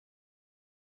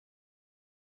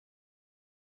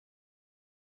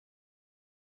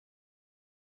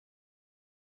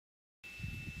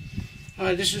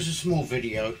This is a small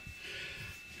video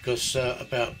because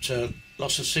about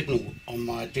loss of signal on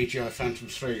my DJI Phantom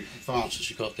 3 Advance, as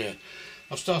you got there.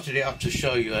 I've started it up to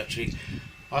show you actually.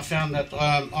 I found that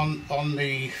on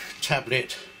the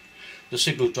tablet the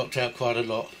signal dropped out quite a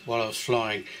lot while I was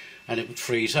flying, and it would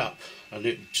freeze up and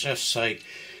it would just say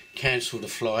cancel the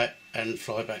flight and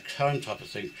fly back home type of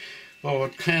thing. Well, I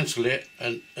would cancel it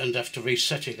and have to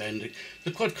reset it again.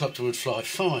 The quadcopter would fly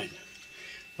fine,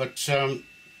 but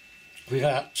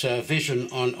without vision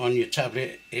on your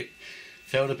tablet, it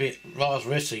felt a bit rather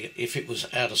risky if it was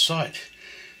out of sight.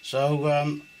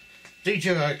 So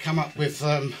DJI come up with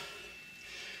a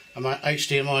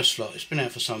HDMI slot. It's been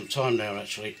out for some time now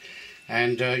actually,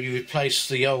 and you replace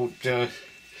the old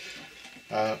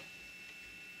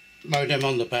modem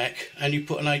on the back and you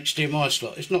put an HDMI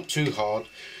slot. It's not too hard,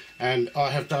 and I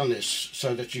have done this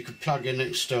so that you could plug in an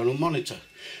external monitor,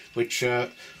 which I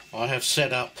have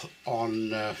set up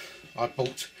on I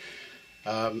bought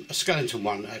a skeleton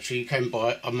one actually. You can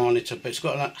buy a monitor, but it's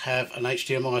got to have an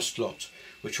HDMI slot,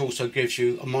 which also gives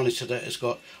you a monitor that has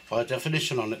got high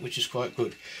definition on it, which is quite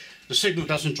good. The signal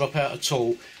doesn't drop out at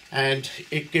all, and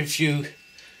it gives you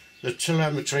the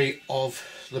telemetry of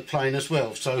the plane as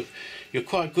well, so you're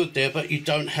quite good there, but you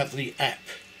don't have the app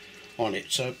on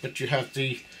it. So but you have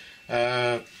the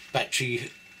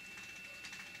battery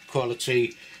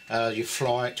quality, your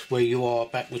flight, where you are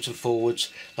backwards and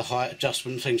forwards, the height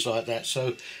adjustment, things like that.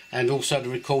 So, and also the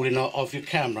recording of your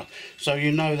camera, so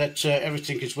you know that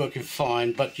everything is working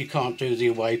fine, but you can't do the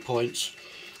away points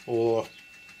or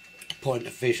point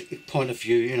of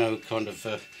view, you know, kind of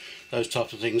those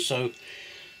types of things. So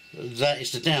that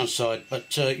is the downside,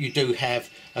 but you do have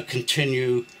a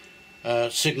continue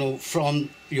signal from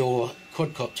your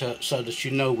quadcopter so that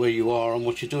you know where you are and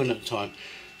what you're doing at the time.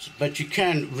 But you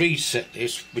can reset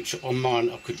this, which on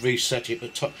mine I could reset it,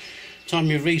 but time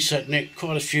you're resetting it,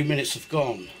 quite a few minutes have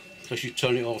gone, because you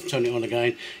turn it off, turn it on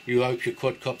again, you hope your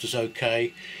quadcopter's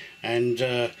okay, and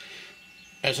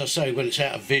as I say, when it's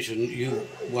out of vision you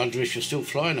wonder if you're still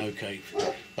flying okay,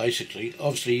 basically.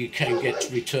 Obviously you can get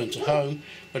to return to home,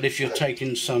 but if you're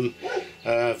taking some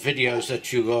videos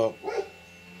that you are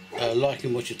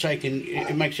liking what you're taking,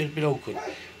 it makes it a bit awkward.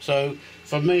 So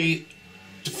for me,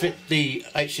 to fit the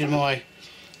HDMI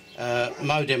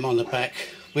modem on the back,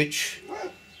 which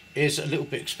is a little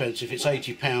bit expensive, it's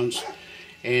 £80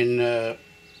 in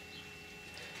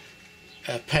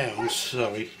pounds,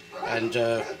 sorry, and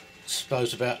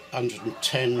suppose about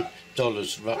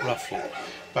 $110 roughly,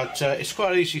 but it's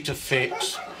quite easy to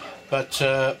fix, but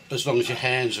as long as your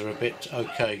hands are a bit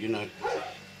okay, you know,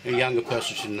 a younger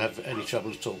person shouldn't have any trouble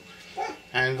at all.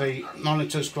 And the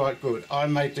monitor's quite good. I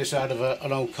made this out of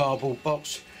an old cardboard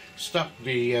box, stuck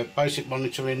the basic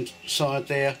monitor inside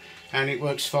there, and it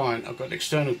works fine. I've got an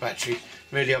external battery.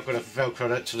 Really, I've got to velcro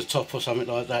that to the top or something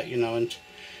like that, you know, and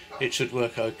it should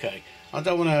work okay. I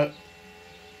don't want to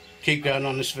keep going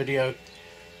on this video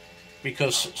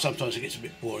because sometimes it gets a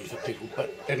bit boring for people,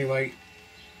 but anyway,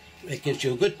 it gives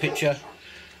you a good picture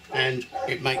and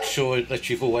it makes sure that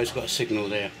you've always got a signal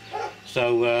there.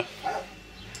 So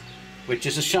which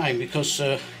is a shame, because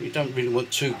you don't really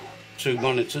want two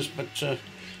monitors, but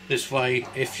this way,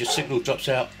 if your signal drops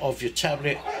out of your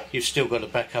tablet, you've still got a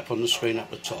backup on the screen up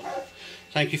the top.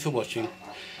 Thank you for watching.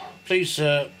 Please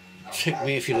tick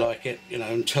me if you like it, you know,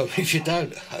 and tell me if you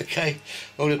don't. Okay,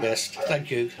 all the best. Thank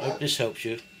you. Hope this helps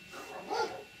you.